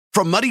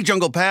From muddy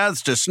jungle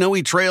paths to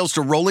snowy trails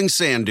to rolling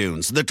sand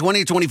dunes, the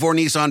 2024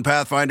 Nissan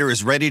Pathfinder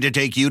is ready to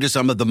take you to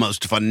some of the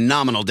most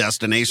phenomenal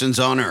destinations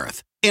on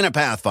Earth. In a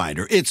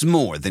Pathfinder, it's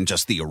more than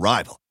just the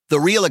arrival. The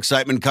real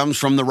excitement comes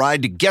from the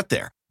ride to get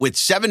there. With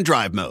 7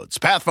 drive modes,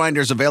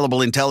 Pathfinder's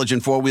available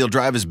intelligent 4-wheel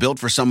drive is built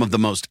for some of the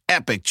most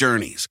epic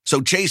journeys.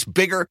 So chase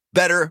bigger,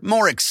 better,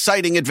 more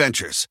exciting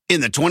adventures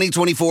in the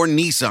 2024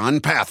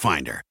 Nissan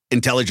Pathfinder.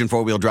 Intelligent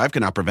 4-wheel drive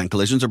cannot prevent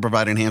collisions or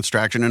provide enhanced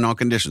traction in all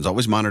conditions.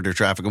 Always monitor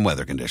traffic and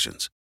weather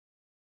conditions.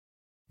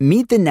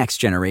 Meet the next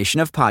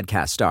generation of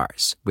podcast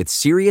stars with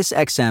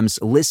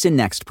SiriusXM's Listen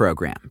Next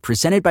program,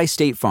 presented by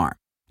State Farm.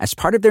 As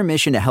part of their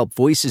mission to help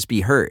voices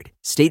be heard,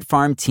 State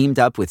Farm teamed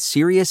up with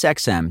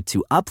SiriusXM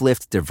to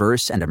uplift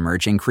diverse and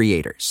emerging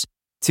creators.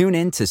 Tune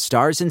in to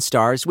Stars and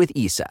Stars with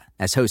Issa,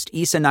 as host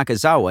Issa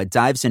Nakazawa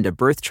dives into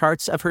birth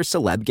charts of her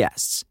celeb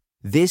guests.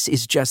 This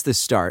is just the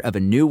start of a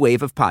new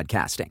wave of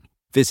podcasting.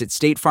 Visit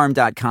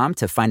statefarm.com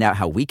to find out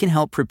how we can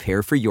help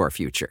prepare for your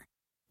future.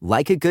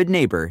 Like a good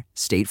neighbor,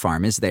 State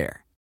Farm is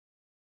there.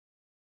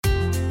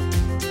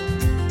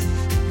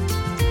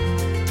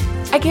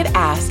 I get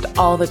asked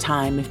all the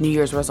time if New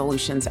Year's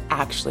resolutions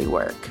actually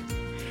work.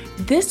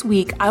 This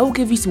week, I will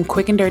give you some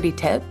quick and dirty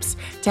tips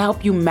to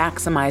help you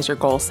maximize your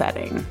goal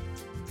setting.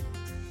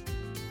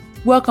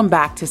 Welcome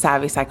back to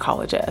Savvy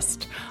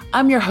Psychologist.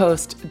 I'm your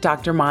host,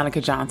 Dr.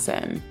 Monica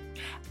Johnson.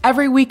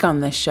 Every week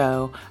on this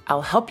show,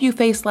 I'll help you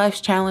face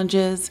life's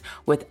challenges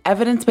with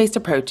evidence-based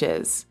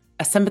approaches,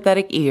 a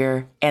sympathetic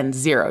ear, and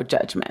zero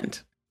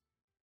judgment.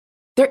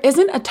 There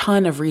isn't a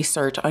ton of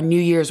research on New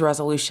Year's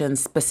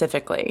resolutions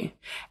specifically,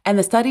 and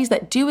the studies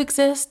that do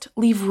exist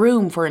leave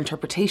room for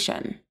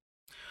interpretation.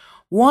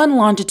 One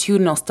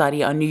longitudinal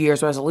study on New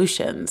Year's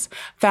resolutions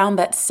found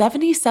that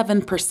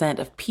 77%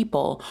 of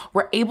people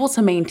were able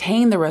to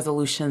maintain the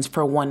resolutions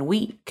for 1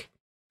 week,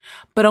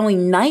 but only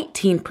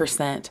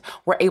 19%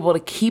 were able to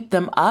keep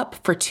them up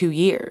for 2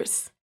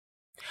 years.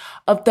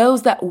 Of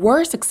those that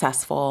were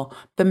successful,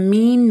 the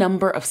mean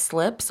number of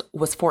slips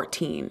was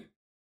 14.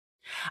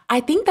 I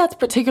think that's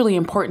particularly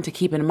important to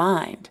keep in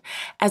mind,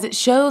 as it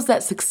shows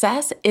that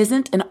success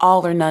isn't an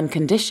all or none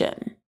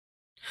condition.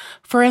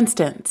 For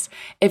instance,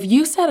 if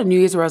you set a New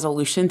Year's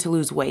resolution to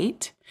lose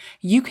weight,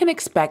 you can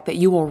expect that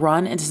you will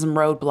run into some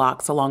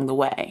roadblocks along the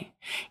way,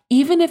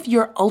 even if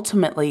you're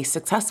ultimately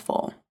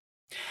successful.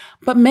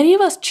 But many of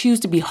us choose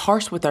to be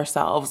harsh with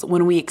ourselves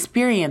when we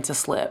experience a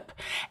slip,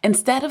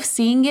 instead of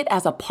seeing it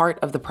as a part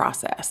of the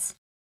process.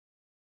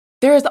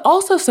 There is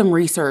also some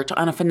research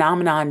on a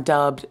phenomenon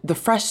dubbed the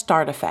fresh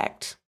start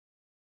effect.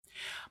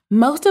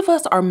 Most of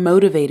us are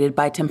motivated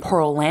by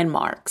temporal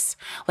landmarks,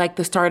 like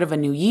the start of a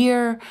new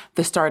year,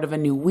 the start of a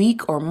new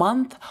week or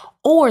month,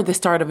 or the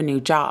start of a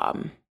new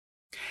job.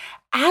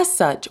 As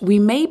such, we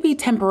may be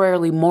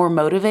temporarily more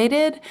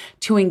motivated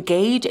to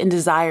engage in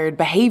desired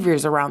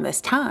behaviors around this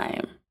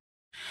time.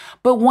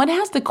 But one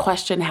has to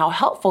question how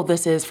helpful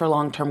this is for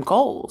long-term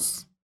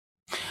goals.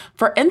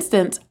 For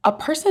instance, a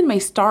person may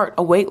start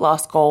a weight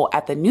loss goal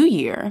at the new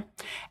year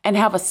and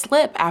have a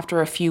slip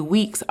after a few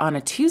weeks on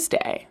a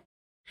Tuesday.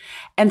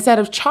 Instead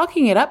of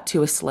chalking it up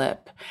to a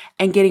slip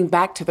and getting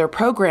back to their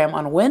program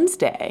on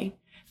Wednesday,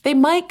 they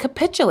might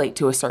capitulate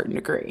to a certain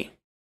degree.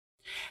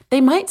 They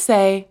might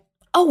say,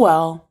 "Oh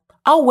well,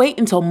 I'll wait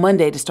until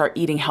Monday to start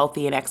eating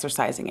healthy and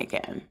exercising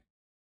again."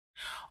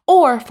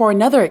 Or for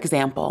another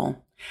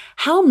example,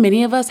 how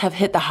many of us have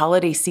hit the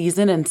holiday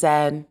season and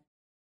said,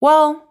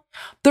 "Well,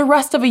 the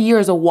rest of a year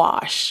is a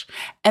wash,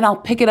 and I'll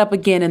pick it up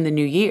again in the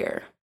new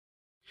year"?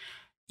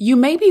 You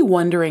may be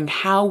wondering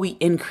how we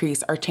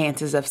increase our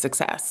chances of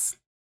success.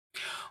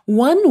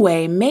 One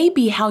way may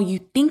be how you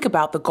think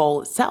about the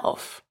goal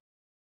itself.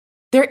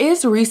 There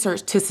is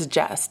research to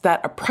suggest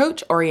that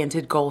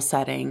approach-oriented goal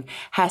setting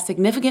has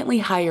significantly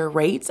higher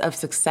rates of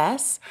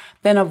success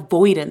than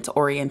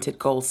avoidance-oriented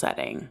goal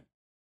setting.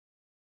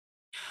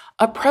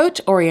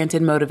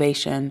 Approach-oriented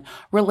motivation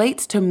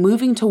relates to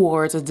moving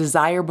towards a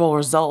desirable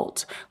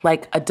result,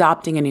 like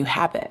adopting a new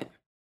habit.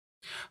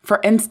 For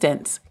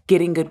instance,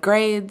 getting good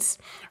grades,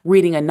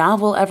 reading a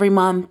novel every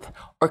month,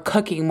 or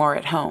cooking more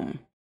at home.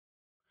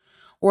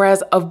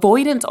 Whereas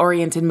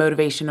avoidance-oriented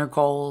motivation or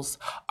goals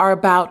are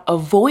about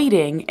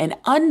avoiding an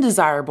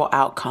undesirable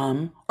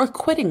outcome or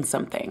quitting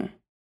something.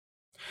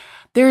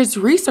 There is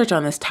research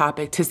on this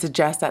topic to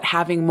suggest that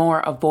having more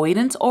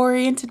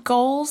avoidance-oriented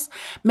goals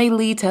may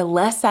lead to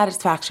less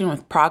satisfaction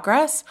with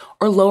progress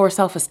or lower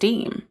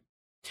self-esteem.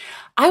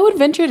 I would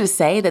venture to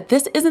say that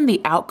this isn't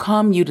the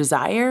outcome you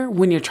desire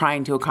when you're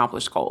trying to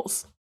accomplish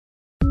goals.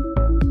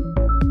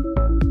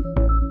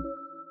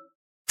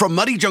 From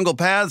muddy jungle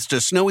paths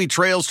to snowy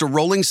trails to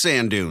rolling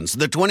sand dunes,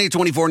 the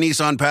 2024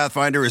 Nissan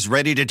Pathfinder is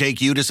ready to take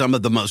you to some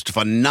of the most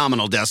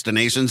phenomenal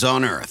destinations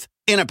on Earth.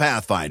 In a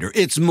Pathfinder,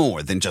 it's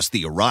more than just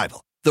the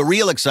arrival. The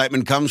real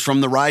excitement comes from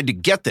the ride to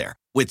get there.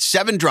 With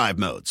 7 drive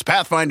modes,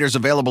 Pathfinder's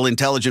available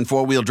intelligent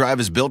 4-wheel drive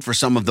is built for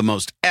some of the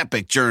most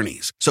epic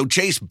journeys. So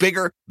chase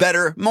bigger,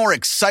 better, more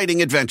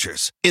exciting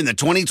adventures in the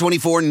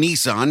 2024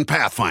 Nissan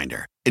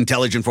Pathfinder.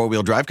 Intelligent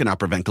 4-wheel drive cannot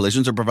prevent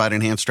collisions or provide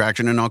enhanced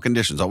traction in all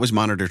conditions. Always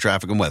monitor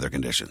traffic and weather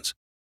conditions.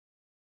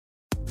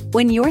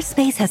 When your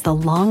space has the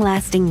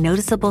long-lasting,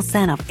 noticeable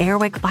scent of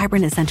Airwick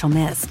Vibrant Essential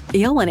Mist,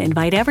 you'll want to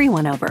invite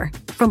everyone over.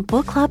 From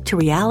book club to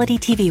reality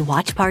TV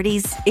watch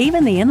parties,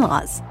 even the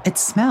in-laws. It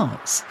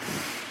smells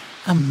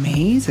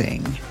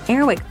amazing.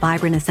 Airwick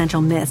Vibrant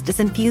Essential Mist is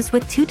infused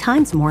with 2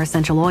 times more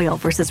essential oil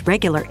versus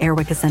regular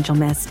Airwick Essential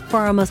Mist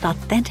for our most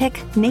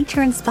authentic,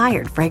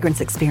 nature-inspired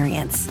fragrance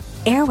experience.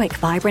 Airwick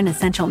Vibrant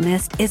Essential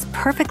Mist is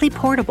perfectly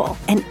portable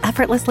and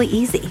effortlessly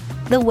easy.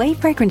 The way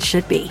fragrance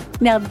should be.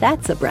 Now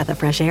that's a breath of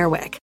fresh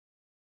Airwick.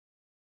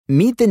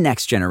 Meet the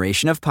next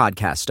generation of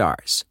podcast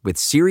stars with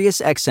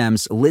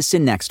SiriusXM's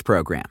Listen Next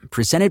program,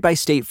 presented by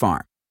State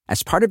Farm.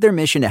 As part of their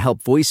mission to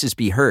help voices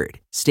be heard,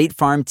 State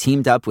Farm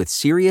teamed up with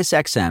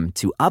SiriusXM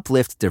to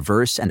uplift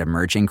diverse and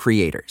emerging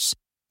creators.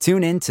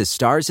 Tune in to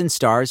Stars and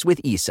Stars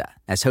with Issa,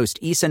 as host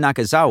Issa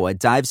Nakazawa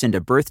dives into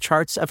birth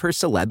charts of her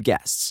celeb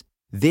guests.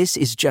 This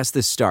is just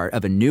the start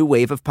of a new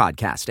wave of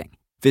podcasting.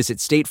 Visit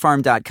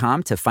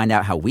statefarm.com to find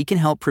out how we can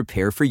help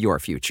prepare for your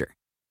future.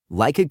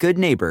 Like a good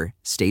neighbor,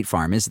 State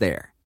Farm is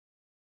there.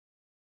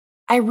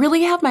 I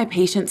really have my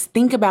patients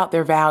think about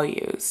their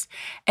values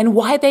and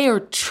why they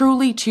are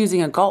truly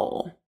choosing a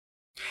goal.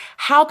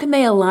 How can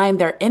they align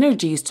their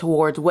energies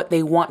towards what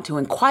they want to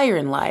acquire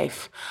in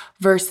life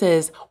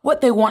versus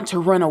what they want to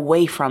run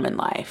away from in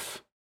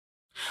life?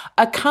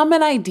 A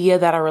common idea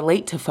that I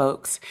relate to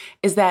folks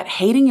is that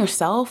hating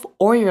yourself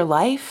or your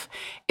life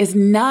is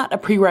not a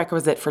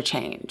prerequisite for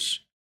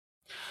change.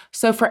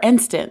 So for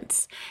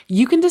instance,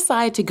 you can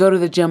decide to go to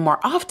the gym more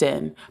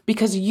often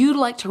because you'd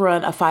like to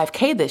run a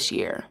 5K this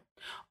year.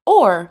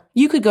 Or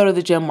you could go to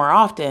the gym more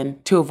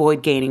often to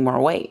avoid gaining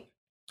more weight.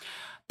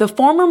 The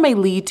former may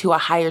lead to a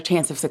higher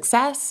chance of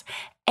success,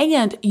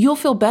 and you'll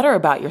feel better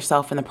about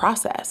yourself in the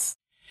process.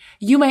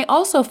 You may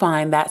also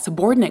find that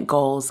subordinate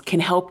goals can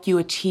help you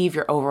achieve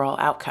your overall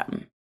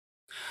outcome.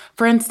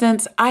 For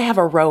instance, I have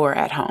a rower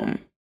at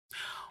home.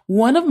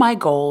 One of my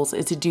goals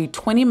is to do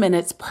 20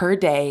 minutes per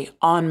day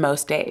on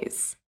most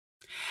days.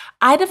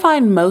 I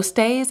define most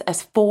days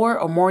as 4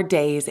 or more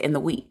days in the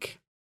week.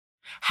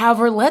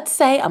 However, let's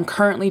say I'm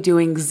currently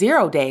doing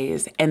 0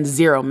 days and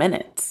 0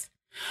 minutes.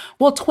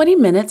 Well, 20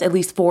 minutes at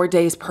least 4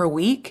 days per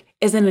week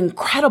is an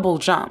incredible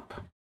jump.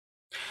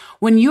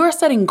 When you are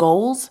setting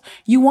goals,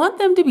 you want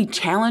them to be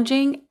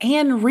challenging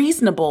and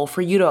reasonable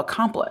for you to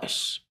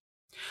accomplish.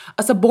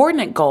 A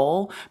subordinate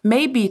goal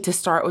may be to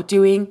start with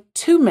doing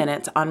 2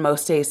 minutes on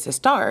most days to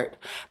start,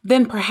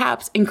 then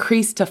perhaps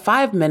increase to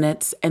 5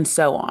 minutes and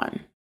so on.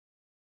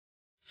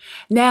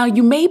 Now,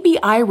 you may be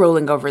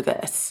eye-rolling over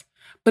this.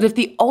 But if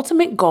the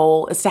ultimate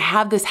goal is to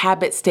have this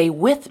habit stay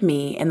with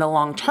me in the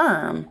long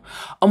term,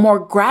 a more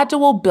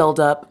gradual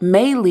buildup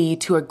may lead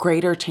to a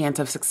greater chance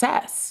of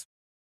success.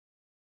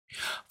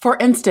 For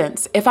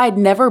instance, if I'd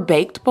never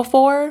baked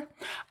before,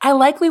 I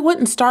likely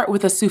wouldn't start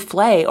with a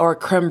souffle or a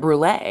creme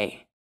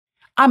brulee.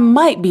 I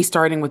might be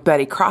starting with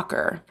Betty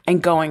Crocker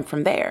and going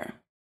from there.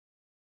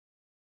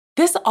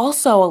 This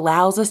also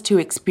allows us to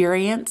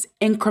experience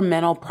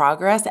incremental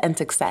progress and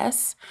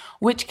success,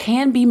 which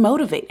can be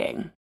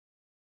motivating.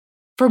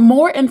 For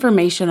more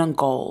information on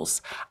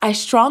goals, I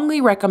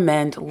strongly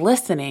recommend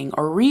listening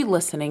or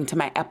re-listening to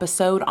my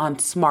episode on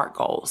SMART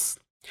goals.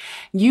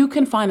 You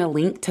can find a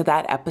link to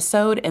that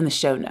episode in the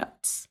show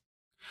notes.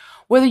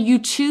 Whether you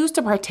choose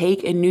to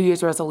partake in New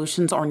Year's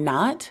resolutions or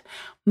not,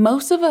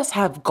 most of us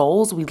have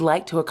goals we'd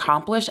like to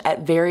accomplish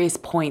at various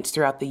points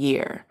throughout the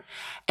year.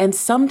 And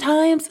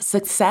sometimes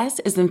success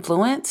is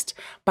influenced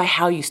by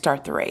how you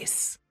start the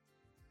race.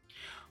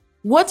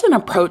 What's an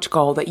approach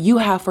goal that you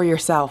have for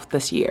yourself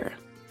this year?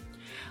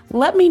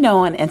 Let me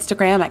know on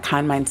Instagram at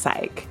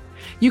KindMindPsych.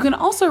 You can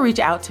also reach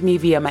out to me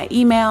via my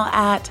email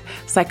at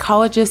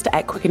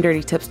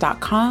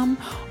psychologist@quickanddirtytips.com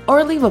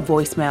or leave a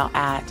voicemail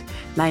at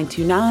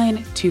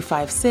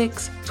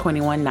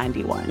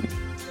 929-256-2191.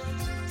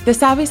 The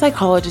Savvy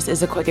Psychologist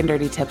is a Quick and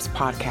Dirty Tips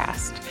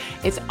podcast.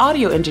 It's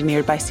audio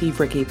engineered by Steve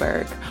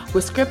Rickyberg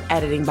with script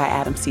editing by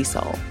Adam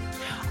Cecil.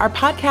 Our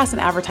podcast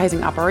and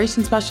advertising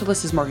operations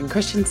specialist is Morgan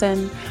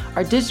Christensen.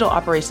 Our digital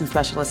operations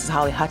specialist is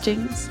Holly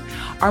Hutchings.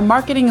 Our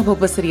marketing and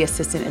publicity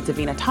assistant is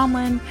Davina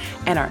Tomlin.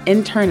 And our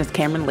intern is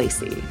Cameron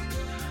Lacey.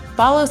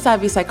 Follow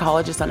Savvy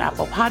Psychologist on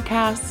Apple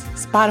Podcasts,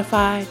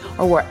 Spotify,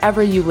 or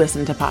wherever you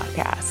listen to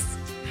podcasts.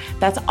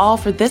 That's all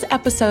for this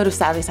episode of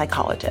Savvy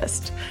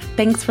Psychologist.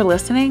 Thanks for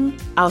listening.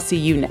 I'll see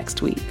you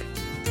next week.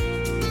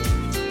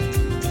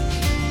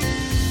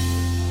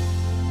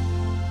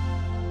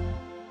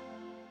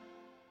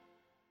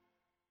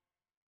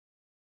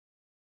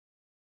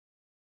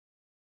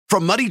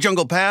 From muddy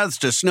jungle paths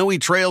to snowy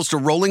trails to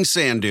rolling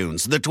sand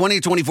dunes, the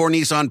 2024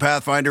 Nissan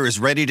Pathfinder is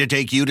ready to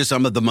take you to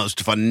some of the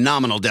most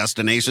phenomenal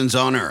destinations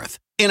on Earth.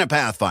 In a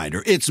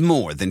Pathfinder, it's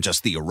more than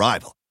just the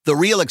arrival. The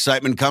real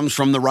excitement comes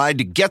from the ride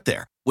to get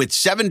there. With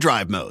 7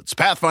 drive modes,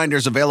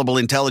 Pathfinder's available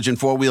intelligent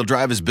 4-wheel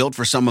drive is built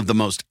for some of the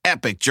most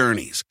epic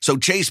journeys. So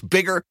chase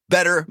bigger,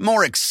 better,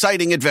 more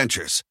exciting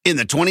adventures in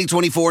the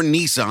 2024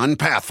 Nissan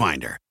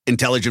Pathfinder.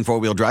 Intelligent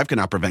 4-wheel drive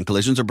cannot prevent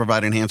collisions or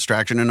provide enhanced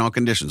traction in all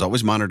conditions.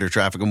 Always monitor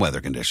traffic and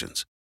weather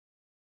conditions.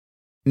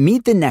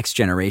 Meet the next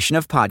generation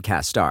of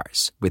podcast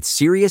stars with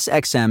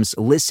SiriusXM's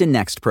Listen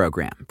Next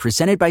program,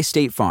 presented by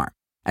State Farm.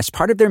 As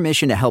part of their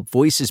mission to help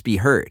voices be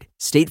heard,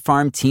 State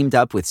Farm teamed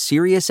up with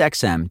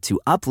SiriusXM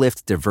to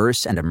uplift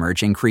diverse and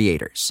emerging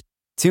creators.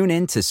 Tune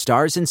in to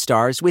Stars and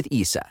Stars with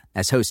Issa,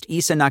 as host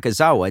Issa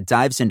Nakazawa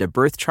dives into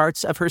birth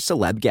charts of her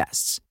celeb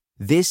guests.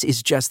 This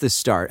is just the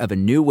start of a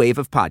new wave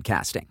of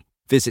podcasting.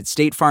 Visit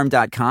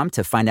statefarm.com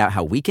to find out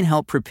how we can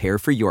help prepare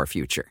for your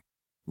future.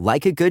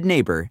 Like a good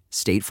neighbor,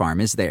 State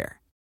Farm is there.